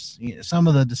decisions, some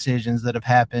of the decisions that have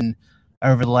happened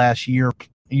over the last year,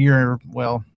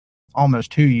 well,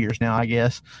 almost 2 years now, I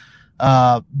guess.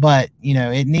 But,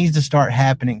 it needs to start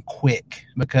happening quick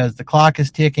because the clock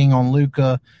is ticking on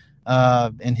Luka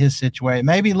and his situation.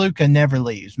 Maybe Luka never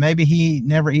leaves. Maybe he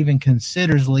never even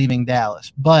considers leaving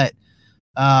Dallas. But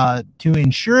to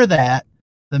ensure that,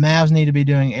 the Mavs need to be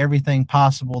doing everything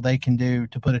possible they can do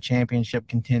to put a championship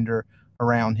contender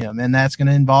around him. And that's going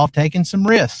to involve taking some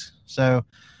risks. So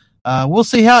we'll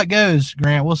see how it goes,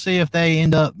 Grant. We'll see if they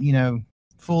end up,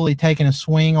 fully taking a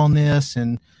swing on this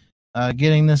and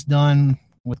getting this done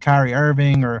with Kyrie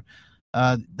Irving, or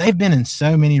they've been in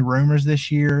so many rumors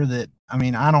this year that,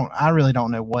 I really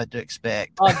don't know what to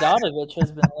expect. Bogdanovich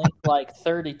has been linked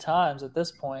 30 times at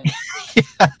this point.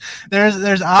 Yeah,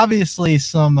 there's obviously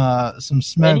some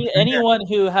smoke. Anyone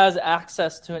who has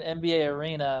access to an NBA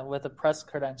arena with a press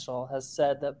credential has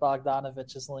said that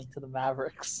Bogdanovich is linked to the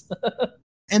Mavericks.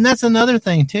 And that's another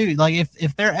thing too.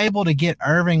 If they're able to get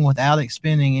Irving without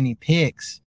expending any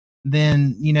picks,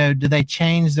 then, do they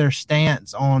change their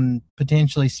stance on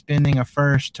potentially spending a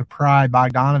first to pry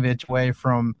Bogdanovich away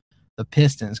from the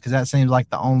Pistons? Because that seems like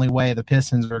the only way the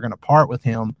Pistons are going to part with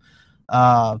him.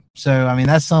 So,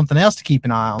 that's something else to keep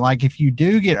an eye on. If you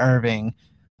do get Irving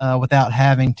without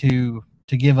having to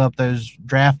give up those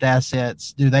draft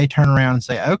assets, do they turn around and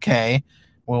say, okay,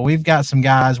 well, we've got some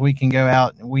guys we can go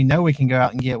out, we know we can go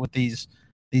out and get with these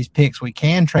picks we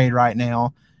can trade right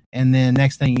now. And then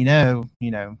next thing you know,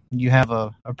 you have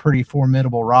a pretty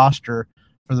formidable roster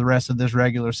for the rest of this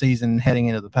regular season heading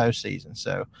into the postseason.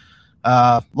 So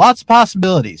lots of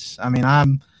possibilities.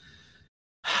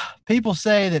 People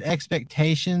say that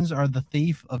expectations are the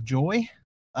thief of joy,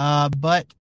 but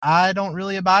I don't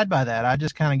really abide by that. I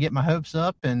just kind of get my hopes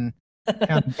up and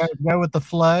kind of go with the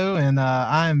flow. And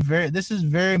this is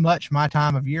very much my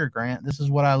time of year, Grant. This is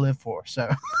what I live for. So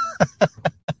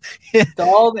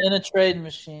Dog in a trade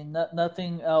machine.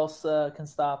 Nothing else can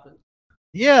stop it.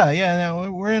 Yeah.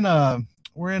 No, we're in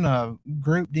a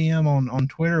group DM on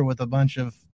Twitter with a bunch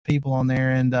of people on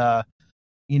there, and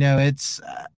it's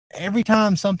every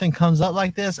time something comes up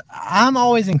like this, I'm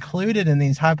always included in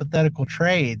these hypothetical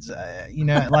trades.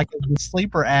 Like a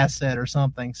sleeper asset or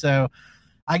something. So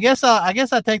I guess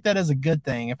I take that as a good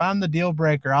thing. If I'm the deal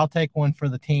breaker, I'll take one for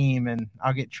the team and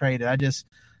I'll get traded.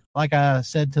 like I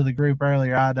said to the group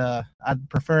earlier, I'd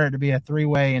prefer it to be a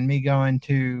 3-way and me going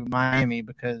to Miami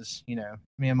because, you know,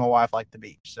 me and my wife like the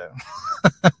beach. So,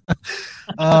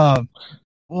 well,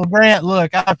 Grant,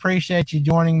 look, I appreciate you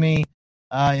joining me.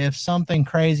 If something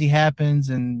crazy happens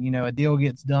and, you know, a deal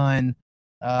gets done,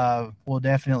 we'll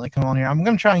definitely come on here. I'm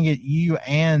going to try and get you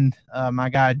and my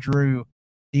guy Drew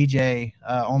DJ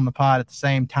on the pod at the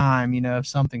same time. You know, if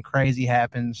something crazy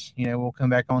happens, you know, we'll come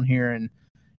back on here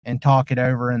and talk it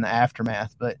over in the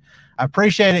aftermath. But I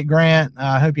appreciate it, Grant.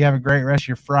 I hope you have a great rest of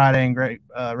your Friday and great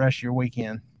rest of your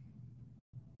weekend.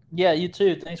 Yeah, you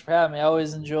too. Thanks for having me. I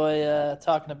always enjoy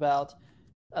talking about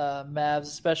Mavs,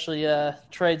 especially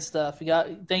trade stuff.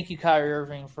 Thank you, Kyrie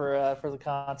Irving, for the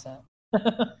content.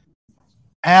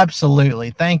 Absolutely.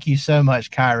 Thank you so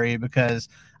much, Kyrie, because,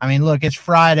 I mean, look, it's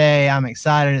Friday. I'm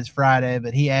excited it's Friday,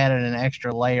 but he added an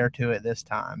extra layer to it this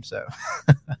time. So,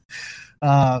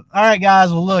 all right, guys.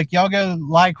 Well, look, y'all go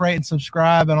like, rate, and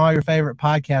subscribe on all your favorite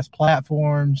podcast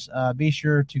platforms. Be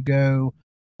sure to go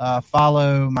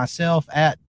follow myself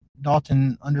at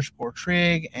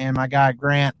Dalton_Trigg and my guy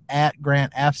Grant at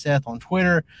Grant Afseth on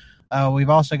Twitter. We've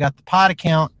also got the pod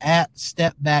account at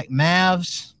Stepback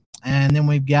Mavs, and then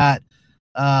we've got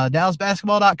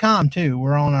DallasBasketball.com too.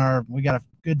 We got a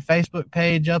good Facebook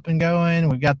page up and going.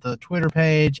 We've got the Twitter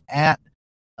page at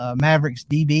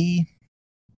MavericksDB.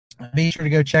 Be sure to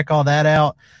go check all that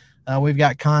out. We've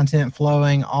got content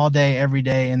flowing all day, every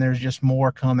day, and there's just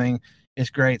more coming. It's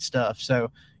great stuff.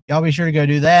 So y'all be sure to go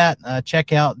do that.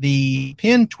 Check out the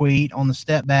pinned tweet on the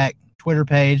Step Back Twitter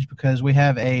page because we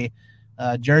have a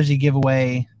jersey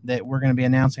giveaway that we're going to be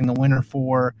announcing the winner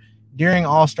for during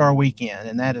All-Star Weekend,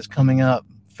 and that is coming up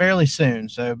fairly soon.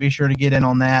 So be sure to get in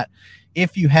on that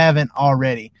if you haven't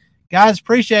already. Guys,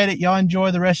 appreciate it. Y'all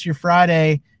enjoy the rest of your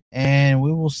Friday, and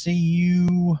we will see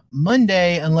you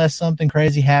Monday unless something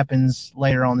crazy happens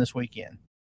later on this weekend.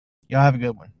 Y'all have a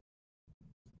good one.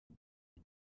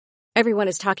 Everyone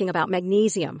is talking about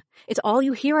magnesium. It's all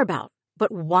you hear about.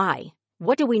 But why?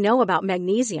 What do we know about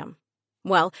magnesium?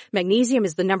 Well, magnesium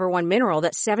is the number one mineral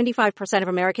that 75% of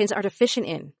Americans are deficient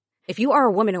in. If you are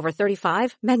a woman over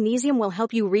 35, magnesium will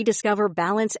help you rediscover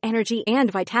balance, energy,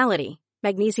 and vitality.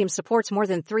 Magnesium supports more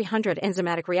than 300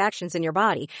 enzymatic reactions in your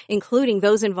body, including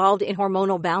those involved in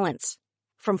hormonal balance.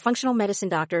 From functional medicine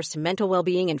doctors to mental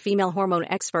well-being and female hormone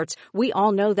experts, we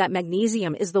all know that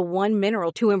magnesium is the one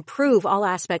mineral to improve all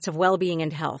aspects of well-being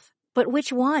and health. But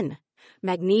which one?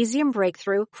 Magnesium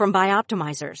Breakthrough from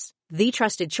Bioptimizers, the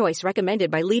trusted choice recommended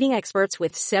by leading experts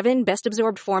with 7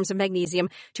 best-absorbed forms of magnesium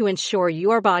to ensure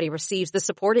your body receives the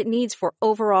support it needs for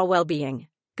overall well-being.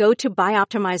 Go to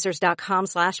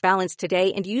bioptimizers.com/balance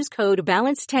today and use code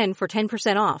BALANCE10 for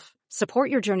 10% off.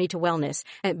 Support your journey to wellness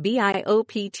at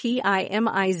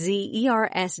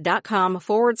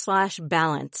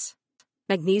bioptimizers.com/balance.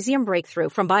 Magnesium Breakthrough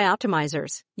from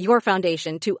Bioptimizers, your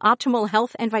foundation to optimal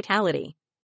health and vitality.